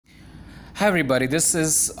Hi everybody, this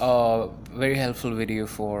is a very helpful video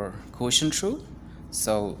for quotient rule.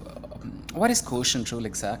 So what is quotient rule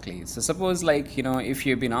exactly? So suppose if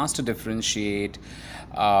you've been asked to differentiate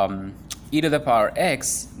e to the power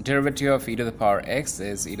x, derivative of e to the power x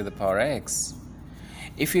is e to the power x.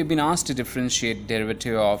 If you've been asked to differentiate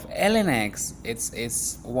derivative of ln x,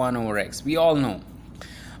 it's 1 over x. We all know.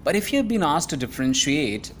 But if you've been asked to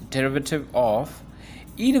differentiate derivative of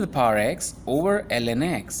e to the power x over ln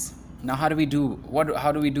x, now how do we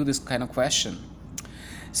do this kind of question?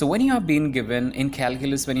 So when you have been given in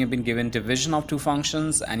calculus, when you've been given division of two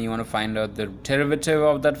functions and you want to find out the derivative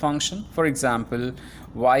of that function, for example,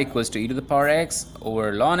 y equals to e to the power x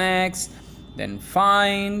over ln x, then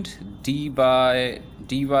find dy by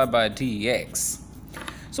dx.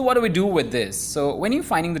 So what do we do with this? So when you're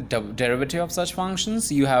finding the derivative of such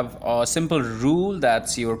functions, you have a simple rule,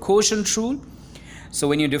 that's your quotient rule. So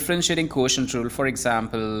when you're differentiating quotient rule, for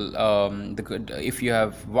example, if you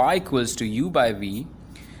have y equals to u by v,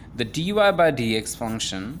 the dy by dx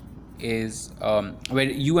function is where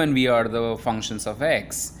u and v are the functions of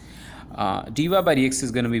x. Dy by dx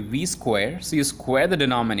is going to be v square, so you square the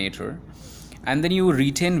denominator and then you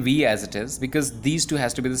retain v as it is, because these two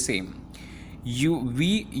has to be the same.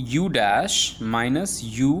 u dash minus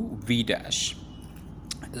u v dash.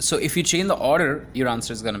 So if you change the order, your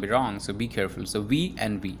answer is going to be wrong, so be careful. So v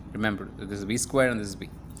and v, remember this is v square and this is v.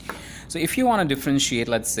 So if you want to differentiate,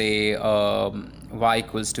 let's say y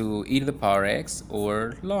equals to e to the power x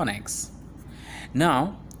over ln x.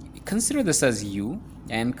 Now consider this as u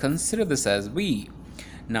and consider this as v.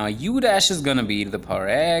 Now u dash is going to be e to the power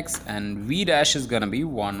x and v dash is going to be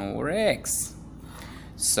 1 over x.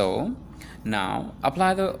 So now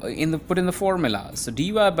apply put in the formula. So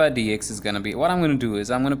dy by dx is going to be, what I'm going to do is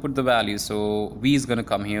I'm going to put the value. So v is going to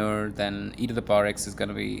come here, then e to the power x is going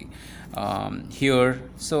to be here.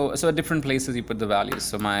 So at different places you put the values.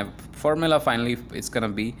 So my formula finally it's going to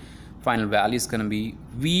be, final value is going to be,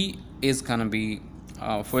 v is going to be,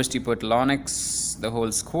 first you put ln x the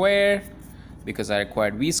whole square, because I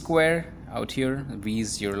required v square out here. V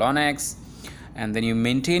is your ln x. And then you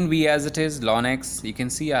maintain v as it is, ln x. You can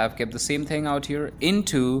see I have kept the same thing out here,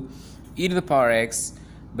 into e to the power x,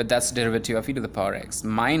 but that's derivative of e to the power x,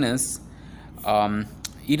 minus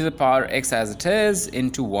e to the power x as it is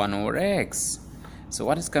into 1 over x. So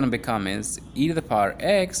what it's going to become is e to the power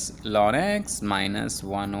x ln x minus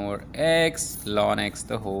 1 over x ln x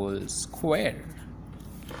the whole square.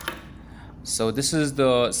 So this is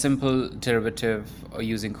the simple derivative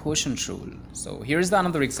using quotient rule. So here's the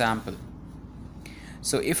another example.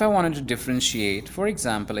 So if I wanted to differentiate, for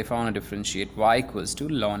example, if I want to differentiate y equals to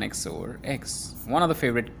ln x over x, one of the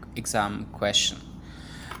favorite exam question,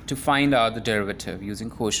 to find out the derivative using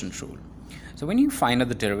quotient rule. So when you find out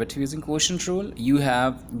the derivative using quotient rule, you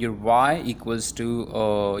have your y equals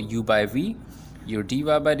to u by v, your dy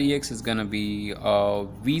by dx is going to be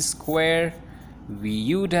v square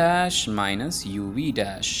vu dash minus uv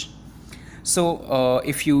dash. So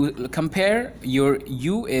if you compare, your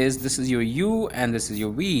u is, this is your u and this is your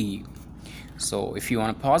v. So if you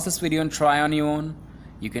want to pause this video and try on your own,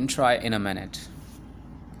 you can try in a minute.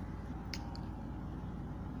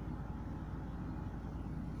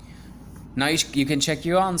 Now you can check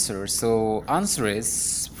your answer. So answer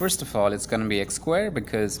is, first of all, it's going to be x squared,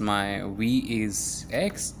 because my v is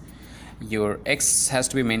x. Your x has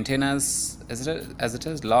to be maintained as it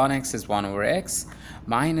is. Ln x is 1 over x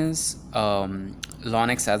minus ln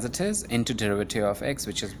x as it is into derivative of x,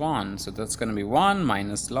 which is 1. So that's going to be 1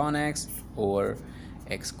 minus ln x over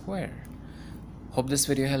x squared. Hope this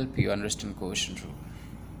video helped you understand quotient rule.